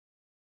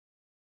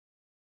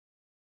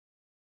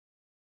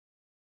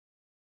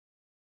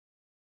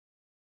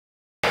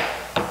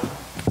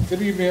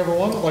Good evening,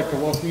 everyone. I'd like to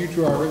welcome you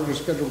to our regular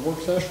scheduled work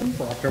session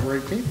for October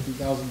 18th,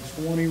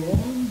 2021,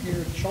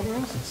 here at the Shelter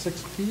House at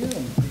 6 p.m.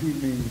 Good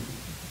evening,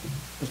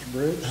 Mr.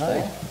 Bridge,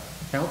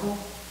 staff, council,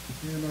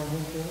 and our whole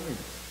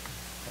audience.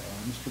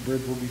 Mr.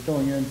 Bridge will be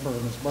filling in for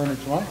Ms. Burnett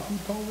tonight. Can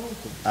you call roll,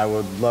 please? I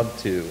would love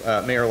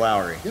to. Mayor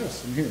Lowry.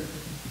 Yes, I'm here.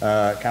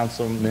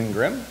 Councilman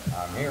Grimm.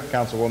 I'm here.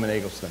 Councilwoman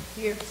Eggleston.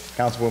 Here.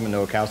 Councilwoman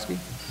Nowakowski.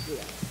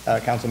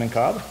 Councilman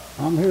Cobb.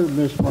 I'm here,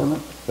 Miss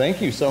Burnett.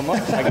 Thank you so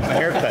much. I got my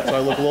hair cut, so I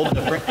look a little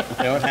different.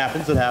 You know, it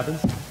happens, it happens.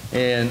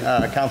 And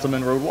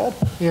Councilman Rodewald.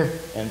 Here.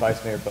 And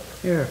Vice Mayor Butler.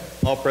 Here.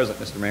 All present,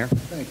 Mr. Mayor.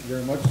 Thank you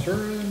very much, sir.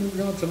 And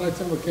moving on,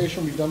 tonight's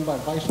invocation will be done by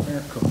Vice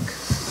Mayor Cook.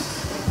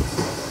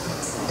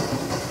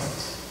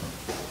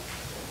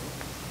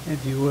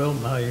 If you will,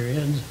 bow your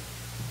heads.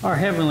 Our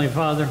Heavenly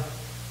Father,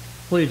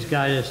 please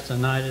guide us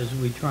tonight as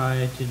we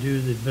try to do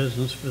the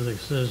business for the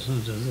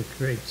citizens of the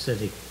great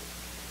city.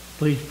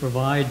 Please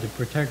provide the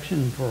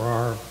protection for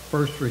our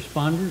first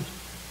responders,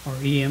 our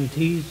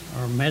EMTs,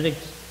 our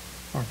medics,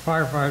 our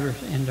firefighters,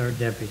 and our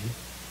deputies.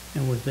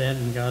 And with that,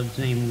 in God's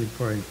name we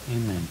pray.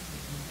 Amen.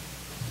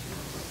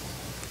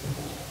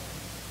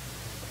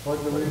 Pledge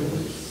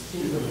allegiance to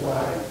the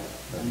flag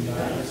of the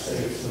United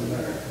States of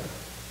America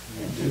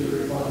and to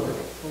the republic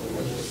for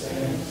which it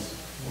stands,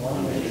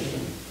 one nation,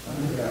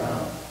 under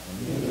God,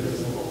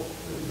 indivisible,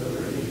 with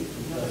liberty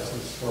and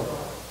justice for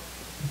all.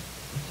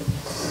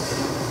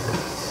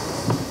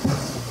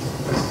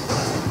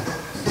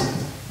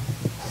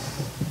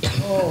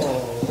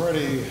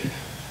 Alrighty,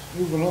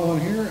 moving on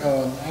here.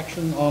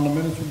 Action on the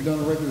minutes will be done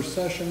in regular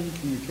session.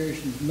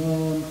 Communications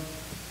none.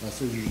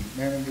 City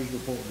manager's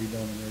report will be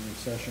done in regular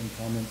session.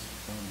 Comments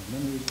from the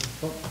members of the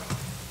public.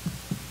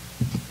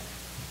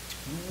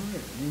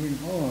 Alright, moving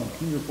on.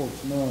 Committee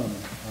reports none.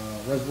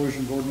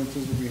 Resolutions,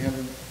 ordinances will be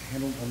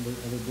handled under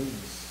other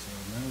business. So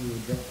now we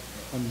will go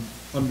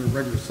under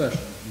regular session.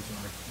 I'm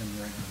sorry, in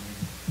the regular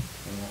meeting.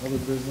 Other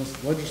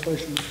business,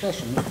 legislation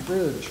discussion. Mr.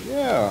 Bridge.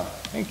 Yeah,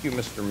 thank you,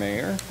 Mr.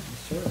 Mayor. Yes,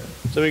 sir.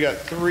 So we got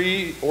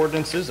 3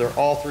 ordinances. They're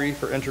all 3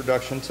 for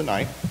introduction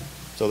tonight.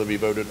 So they'll be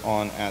voted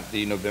on at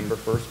the November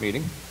 1st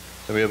meeting.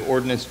 So we have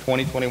ordinance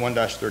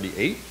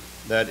 2021-38.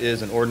 That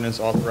is an ordinance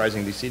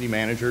authorizing the city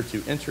manager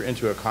to enter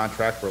into a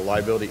contract for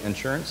liability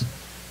insurance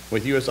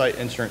with USI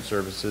Insurance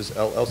Services,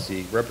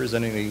 LLC,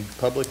 representing the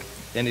public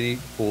entity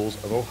pools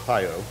of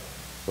Ohio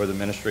for the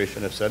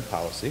administration of said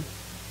policy.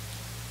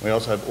 We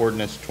also have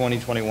ordinance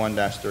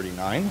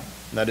 2021-39.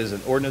 That is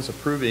an ordinance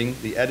approving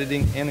the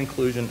editing and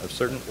inclusion of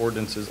certain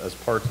ordinances as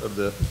part of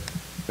the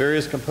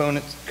various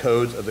components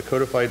codes of the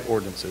codified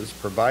ordinances,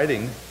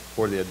 providing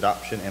for the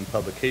adoption and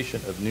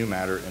publication of new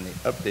matter in the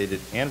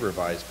updated and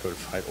revised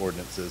codified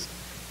ordinances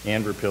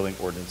and repealing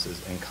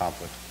ordinances in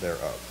conflict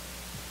thereof.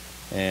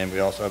 And we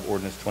also have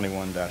ordinance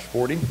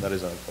 21-40. That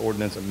is an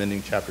ordinance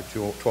amending chapter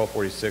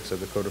 1246 of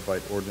the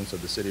codified ordinance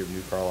of the city of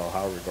New Carlisle,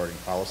 Ohio regarding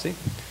policy.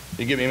 If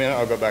you give me a minute,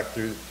 I'll go back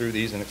through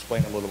these and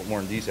explain a little bit more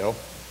in detail.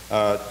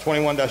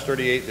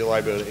 21-38, the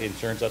liability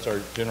insurance, that's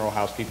our general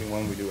housekeeping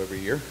one we do every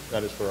year.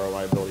 That is for our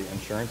liability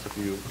insurance. If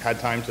you had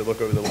time to look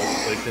over the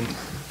legislation,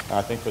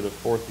 I think for the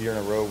 4th year in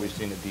a row, we've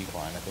seen a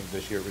decline. I think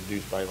this year it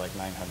reduced by like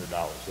 $900.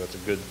 So that's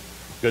a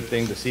good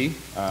thing to see.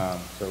 So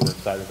we're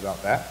excited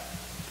about that.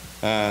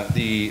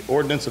 The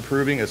ordinance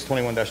approving is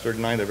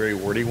 21-39, the very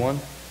wordy one.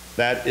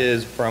 That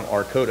is from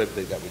our code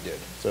update that we did.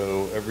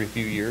 So every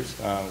few years,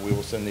 we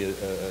will send the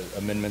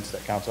amendments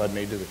that council had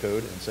made to the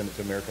code and send it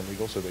to American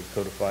Legal so they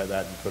codify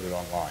that and put it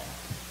online.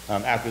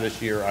 After this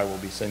year, I will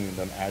be sending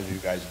them as you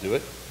guys do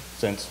it,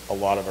 since a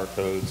lot of our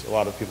codes, a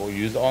lot of people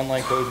use the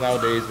online codes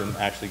nowadays than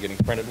actually getting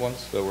printed ones.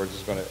 So we're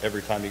just going to,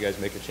 every time you guys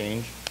make a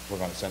change, we're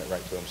going to send it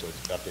right to them so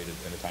it's updated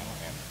in a timely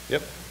manner.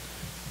 Yep.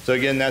 So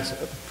again, that's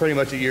pretty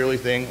much a yearly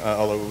thing,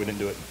 although we didn't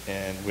do it,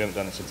 and we haven't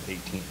done it since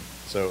 18.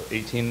 So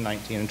 18,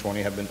 19, and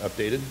 20 have been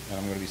updated, and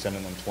I'm going to be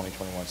sending them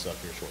 2021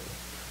 stuff here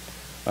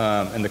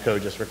shortly. And the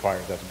code just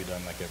requires that to be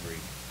done like every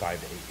 5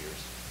 to 8 years.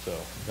 So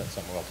that's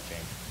something we'll have to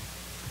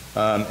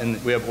change.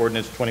 And we have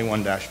ordinance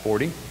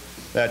 21-40.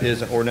 That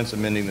is an ordinance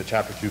amending the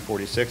chapter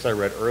 246 I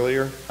read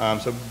earlier.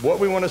 So what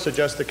we want to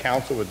suggest to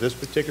council with this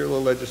particular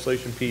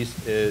legislation piece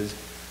is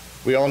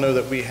we all know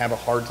that we have a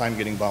hard time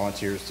getting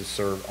volunteers to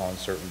serve on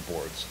certain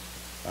boards.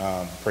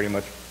 Pretty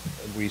much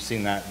we've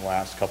seen that in the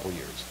last couple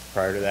years.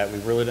 Prior to that, we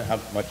really didn't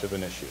have much of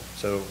an issue.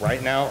 So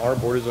right now, our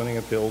Board of Zoning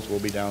Appeals will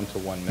be down to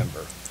 1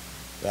 member.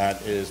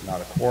 That is not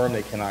a quorum.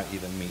 They cannot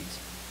even meet.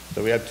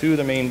 So we have 2 of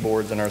the main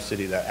boards in our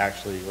city that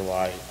actually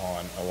rely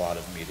on a lot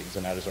of meetings,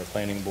 and that is our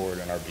Planning Board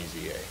and our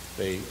BZA.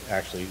 They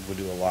actually would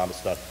do a lot of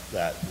stuff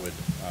that would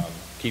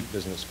keep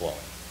business flowing.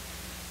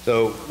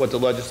 So what the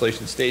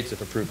legislation states,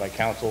 if approved by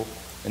council,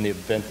 in the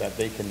event that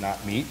they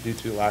cannot meet due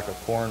to lack of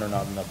quorum or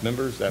not enough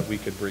members, that we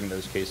could bring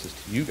those cases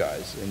to you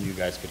guys and you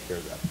guys could hear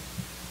them.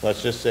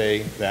 Let's just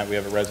say that we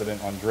have a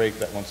resident on Drake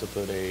that wants to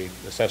put a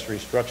accessory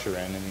structure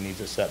in and he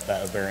needs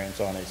a variance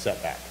on a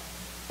setback.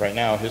 Right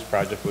now, his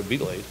project would be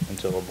delayed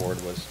until a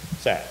board was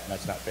set, and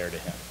that's not fair to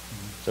him.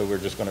 So we're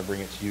just going to bring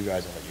it to you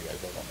guys and let you guys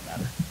vote on the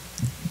matter.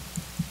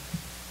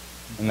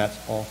 And that's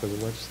all for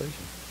the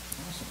legislation.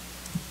 Awesome.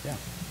 Yeah.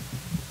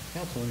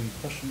 Council, any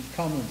questions,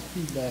 comments,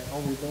 feedback,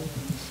 all results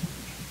in this?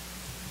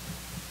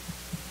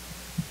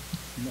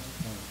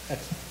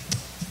 Excellent.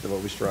 That's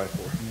what we strive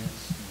for.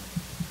 Yes.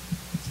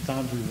 It's the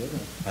times we live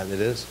in. And it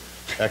is.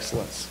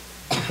 Excellence.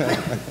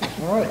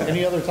 All right,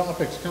 any other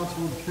topics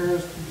council would care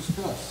us to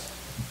discuss?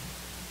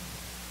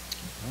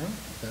 All right,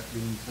 with that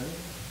being said.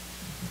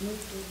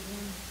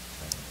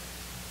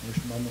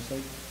 Motion by Ms.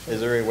 Aker. Is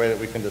there any way that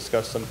we can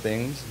discuss some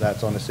things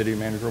that's on the city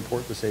manager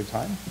report to save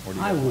time? Or do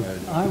you I guys would,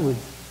 wanna- I would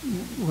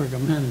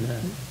recommend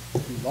that.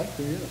 If you'd like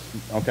to, yes.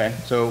 Okay,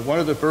 so one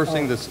of the first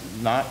things that's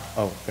not,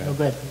 oh, okay. Go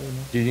ahead.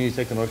 Do you need to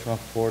take the motion off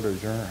the floor to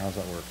adjourn, or how's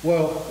that work?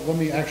 Well, let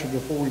me actually,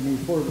 before we move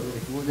forward,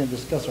 if we're going to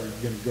discuss, are you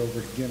going to go over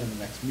it again in the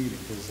next meeting?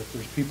 Because if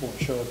there's people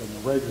that show up in the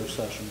regular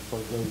session for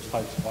those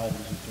types of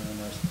items that they're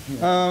interested, you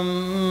know, are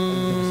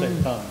you going to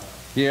save time?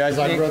 Yeah, I Because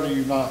I'd think, rather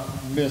you not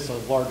miss a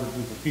larger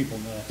group of people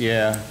next.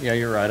 yeah,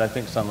 you're right, I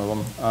think some of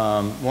them.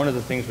 One of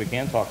the things we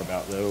can talk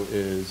about, though,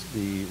 is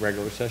the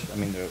regular session, I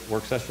mean, the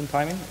work session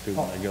timing. If we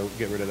want to go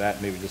get rid of that,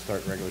 maybe just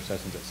start regular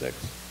sessions at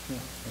 6. Yeah,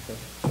 okay.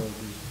 So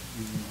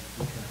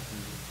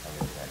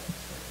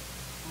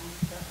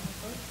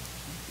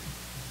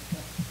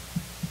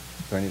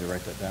Do I need to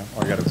write that down?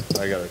 Or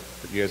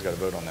you guys gotta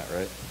vote on that,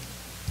 right?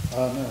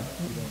 no,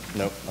 you don't.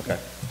 Nope, okay.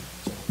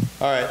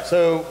 All right,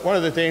 so one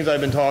of the things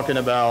I've been talking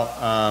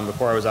about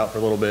before I was out for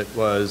a little bit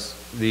was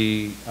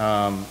the,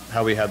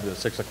 how we have the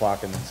 6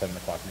 o'clock and then 7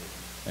 o'clock meeting.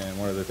 And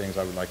one of the things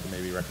I would like to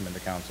maybe recommend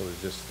to council is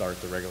just start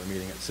the regular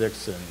meeting at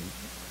 6 and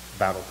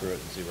battle through it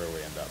and see where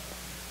we end up.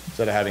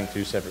 Instead of having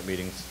 2 separate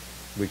meetings,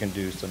 we can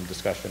do some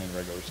discussion in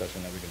regular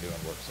session that we can do in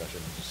work session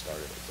and just start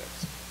it at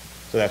 6.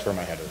 So that's where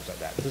my head is at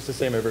that. Just to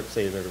save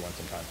everyone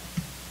some time.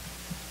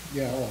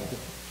 Yeah, I like it.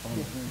 Fine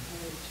with me.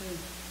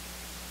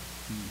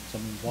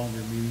 Some of these longer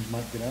meetings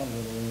might get out a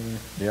little earlier.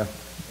 Yeah,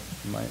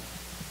 you might.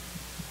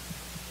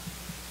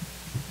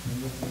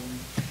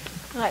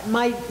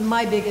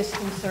 My biggest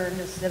concern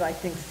is that I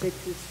think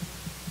 6 is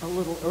a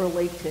little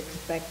early to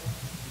expect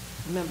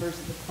members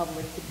of the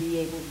public to be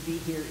able to be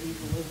here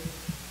easily.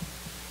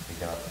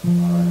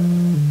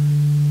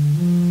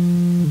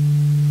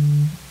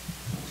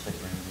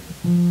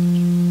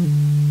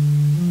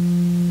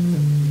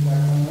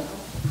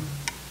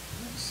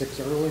 Six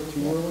early,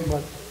 too early?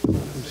 But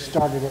if we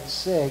started at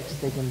 6,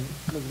 they can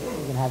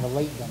have a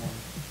late dinner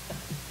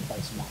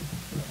twice a month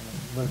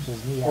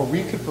versus me. Or we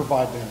having- could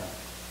provide dinner.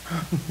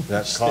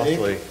 That's Steak,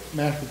 costly.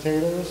 mashed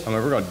potatoes. I mean,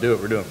 if we're gonna do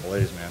it, we're doing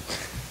fillets, man.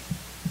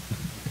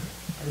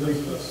 Those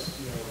of us,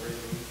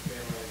 raising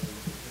families and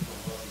kids on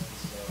buses and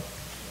stuff,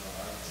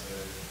 I would say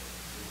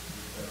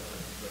it's better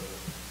to go,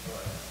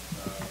 but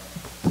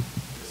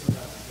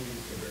sometimes the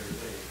meetings get very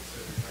late, so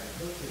if you're trying to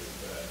cook things to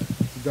bed,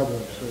 Double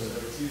so it.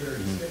 it's either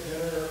skip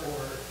dinner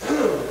or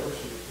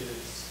pushing the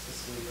kids to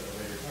sleep at a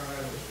later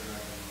time, which you're not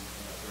going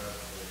to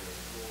rest when they go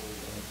to school,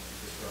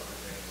 disrupt your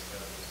family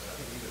stuff. So I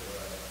think either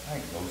way. I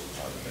think most of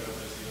our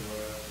Just either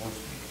way. most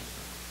meetings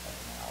are like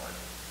an hour.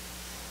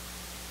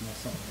 Unless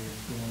something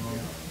weird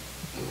going on.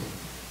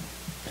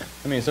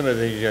 I mean, some of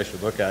the things you guys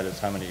should look at is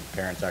how many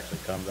parents actually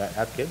come that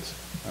have kids.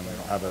 I mean, we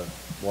don't have a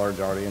large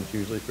audience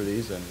usually for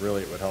these, and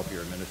really it would help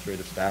your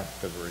administrative staff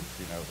because we're,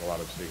 a lot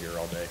of us are here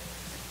all day.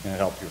 And it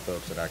helps your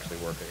folks that actually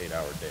work an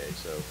 8-hour day.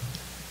 So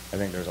I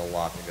think there's a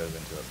lot that goes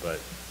into it, but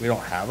we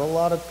don't have a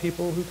lot of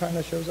people who kind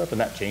of shows up,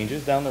 and that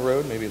changes down the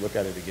road. Maybe look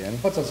at it again.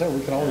 What's I say,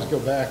 we can always go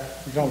back,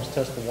 we can always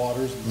test the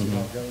waters and see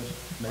how it goes,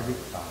 maybe.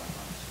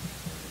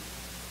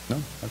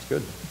 No, that's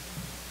good.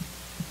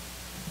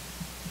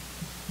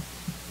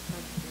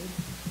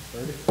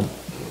 30?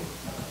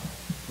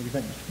 What do you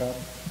think, Mr. Cobb?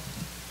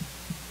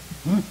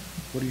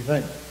 What do you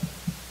think?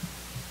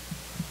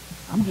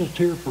 I'm just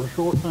here for a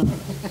short time.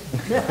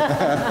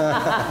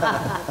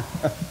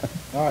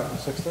 All right,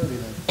 well, 6:30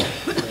 then.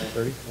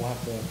 30? We'll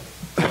have to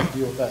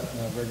deal with that in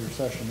a regular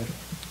session.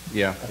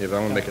 Yeah, if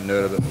I'm gonna make a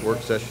note of it,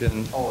 work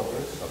session Oh,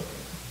 there is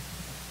something.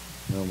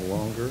 no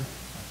longer.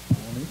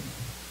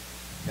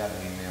 Got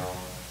an email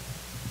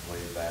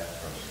way back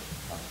from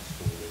Thompson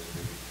School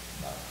District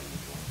about the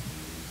joint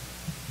meeting.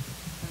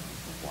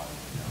 Wanting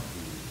to know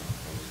who was going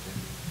to host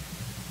it.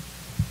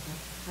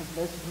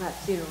 I've not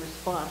seen a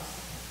response.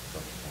 So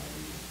it's going to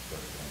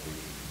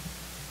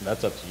be,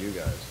 That's up to you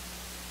guys.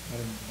 I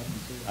didn't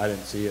see it. I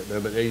didn't see it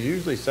though, but they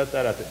usually set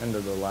that at the end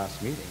of the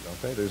last meeting,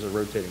 don't they? There's a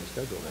rotating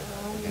schedule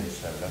there. we didn't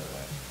set it up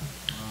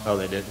last. Oh,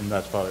 they didn't?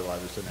 That's probably why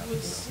they're sitting out.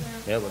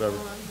 Yeah, whatever.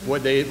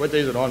 What day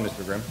is it on,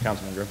 Mr. Grimm,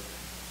 Councilman Grimm?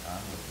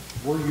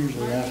 We're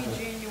usually Monday, after,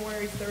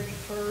 January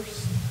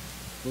 31st.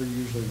 we're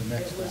usually the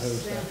next to It was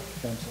host that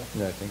sent. council.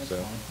 Yeah, I think so.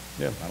 That's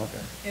fine. Yeah, I don't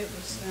care. It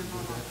was sent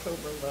on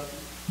October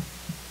 11th.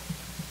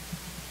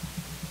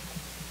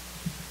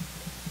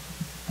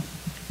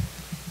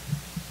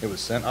 It was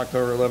sent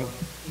October 11th?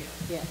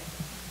 Yeah.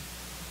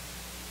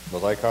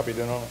 Was I copied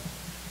in on it?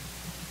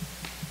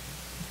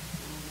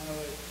 I don't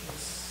know, it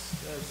just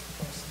says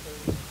plus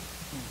 30.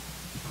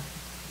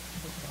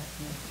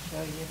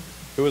 Show you.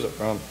 Who was it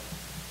from?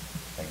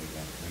 Thank you,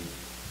 next week.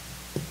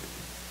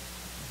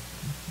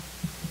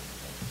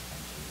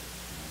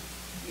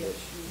 Yes,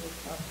 you were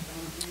copy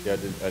on Yeah,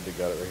 hand. I did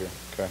got it right here.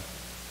 Okay.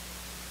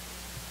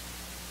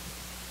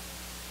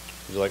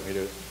 Would you like me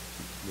to?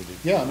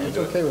 Yeah, I mean, it's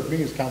okay with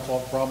me as council, I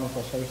have a problem with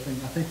us hosting.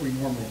 I think we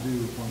normally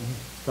do when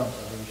it comes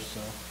to host,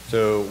 so.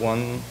 So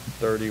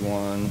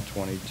 131,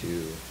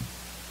 22,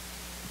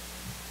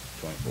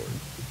 24.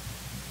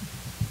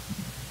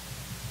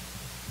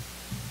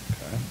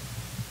 Okay.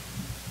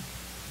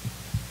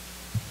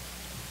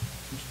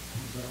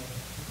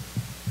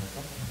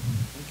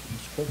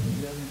 Mr. Cook,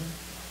 you got anything?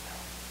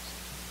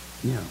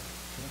 Yeah.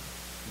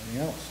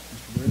 Anything else,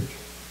 Mr. Bridge?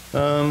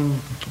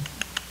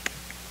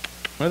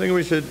 I think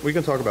we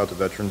can talk about the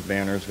veterans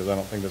banners, because I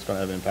don't think that's going to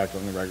have an impact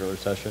on the regular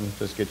session,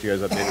 just get you guys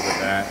updated with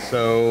that.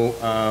 So,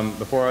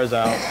 before I was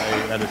out, I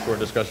had a short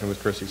discussion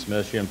with Chrissy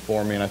Smith. She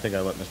informed me, and I think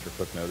I let Mr.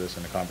 Cook know this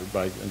in a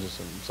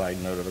just a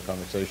side note of a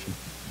conversation.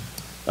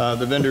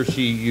 The vendor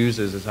she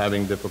uses is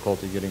having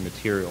difficulty getting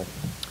material,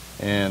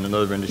 and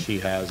another vendor she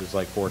has is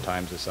like 4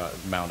 times the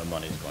amount of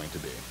money it's going to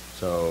be.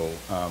 So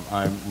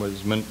I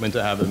was meant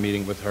to have a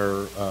meeting with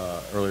her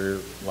earlier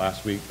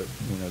last week, but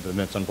the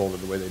events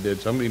unfolded the way they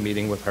did. So I'm going to be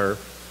meeting with her,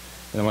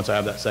 and then once I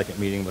have that second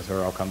meeting with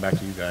her, I'll come back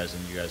to you guys,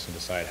 and you guys can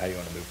decide how you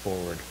want to move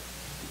forward.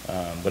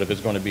 But if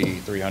it's going to be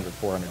 $300,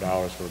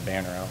 $400 for a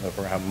banner, I don't know if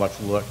we're going to have much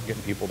luck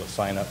getting people to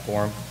sign up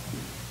for them.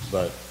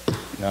 But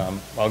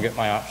I'll get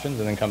my options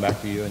and then come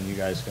back to you, and you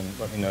guys can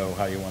let me know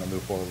how you want to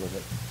move forward with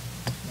it.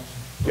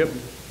 Yep.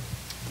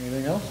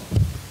 Anything else?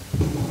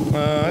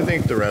 I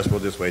think the rest will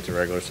just wait to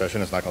regular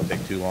session. It's not going to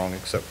take too long,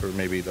 except for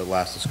maybe the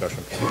last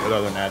discussion point. But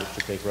other than that, it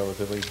should take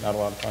relatively not a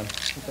lot of time.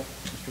 Okay,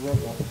 Mr.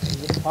 Roosevelt.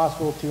 Is it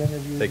possible to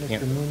interview They Mr.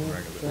 can't vote Mooney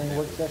regular. during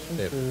work sessions?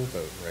 They have to or-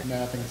 vote I regular.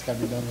 mean, I think it's gotta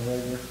be done in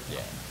regular, Yeah.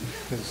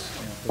 because,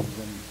 if there was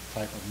any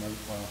type of note,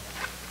 well.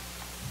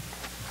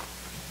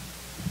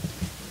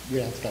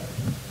 Yeah, it's gotta be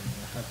done in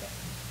regular, okay.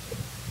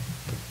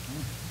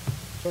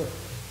 Sir?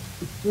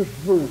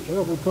 Mr. Bruce,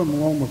 how we come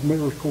along with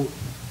Mayor's Court?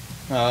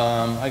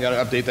 I got to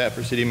update that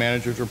for city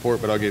manager's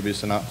report, but I'll give you a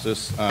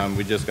synopsis.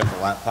 We just got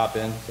the laptop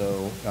in,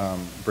 so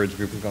Bridge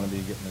Group is going to be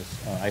getting this.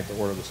 I have to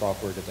order the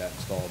software, get that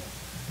installed.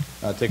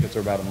 Tickets are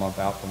about a month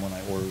out from when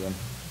I order them.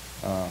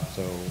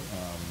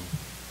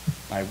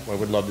 I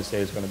would love to say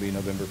it's going to be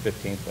November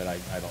 15th, but I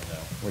don't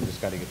know. We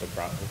just got to get the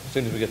process. As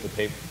soon as we get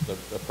the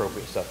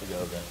appropriate stuff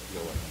together, then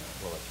we'll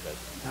let you guys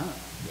know.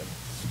 Yep.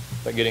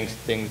 But getting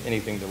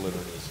anything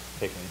delivered is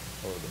taking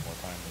a little bit more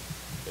time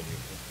than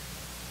usual.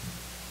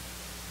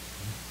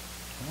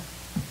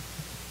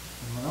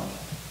 Anyone else?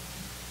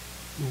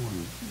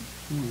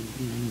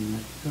 In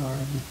that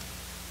card.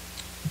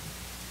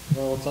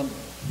 Well, it's under, I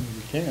mean,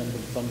 we can,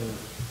 but it's under,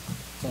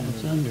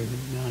 It's under,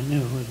 I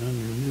know it's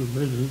under new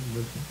business,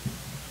 but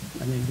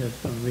I think that's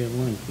going to be a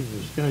lengthy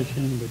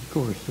discussion, but of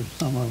course, there's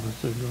some of us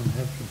that are going to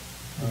have to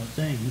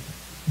abstain.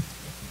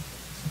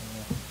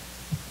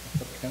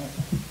 it's up to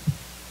council.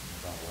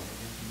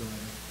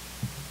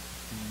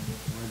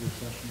 Regular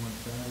session went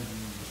bad, and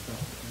we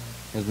discussed it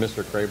now. Is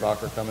Mr.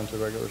 Kraybacher coming to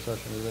regular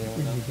session? Does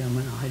anyone know? Is he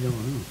coming? I don't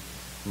know.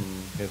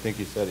 I think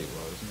he said he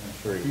was. I'm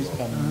sure he He's will.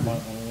 coming, you might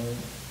want to wait.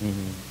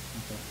 Mhm.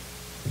 Okay.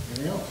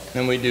 Anything else?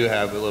 And we do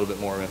have a little bit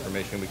more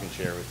information we can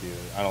share with you.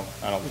 I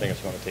don't think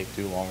it's going to take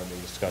too long of a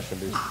discussion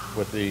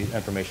with the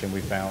information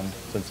we found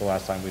since the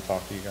last time we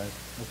talked to you guys.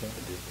 Okay.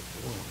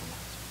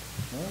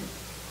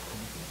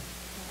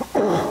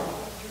 All right.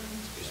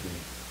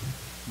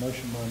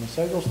 Motion by Ms.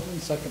 Eggleston,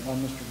 second by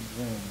Mr.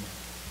 Grimm.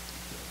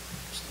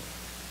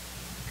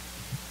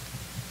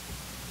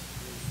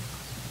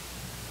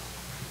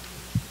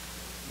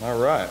 All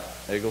right,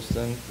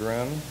 Eggleston,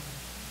 Grimm.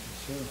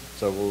 Sure.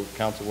 So will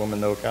Councilwoman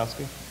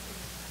Noakowski,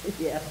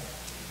 Yes.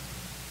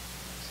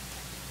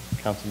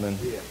 Councilman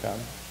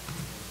Cotton,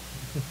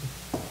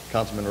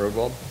 Councilman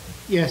Roadwald,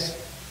 Yes.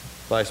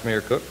 Vice Mayor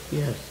Cook,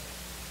 Yes.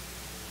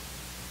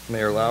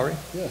 Mayor Lowry,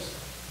 Yes.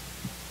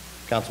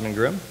 Councilman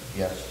Grimm,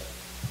 Yes.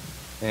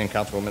 and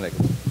Councilwoman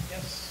Eggleston.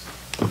 Yes.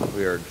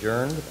 We are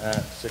adjourned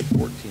at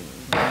 6:14.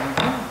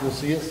 We'll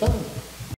see you at 7.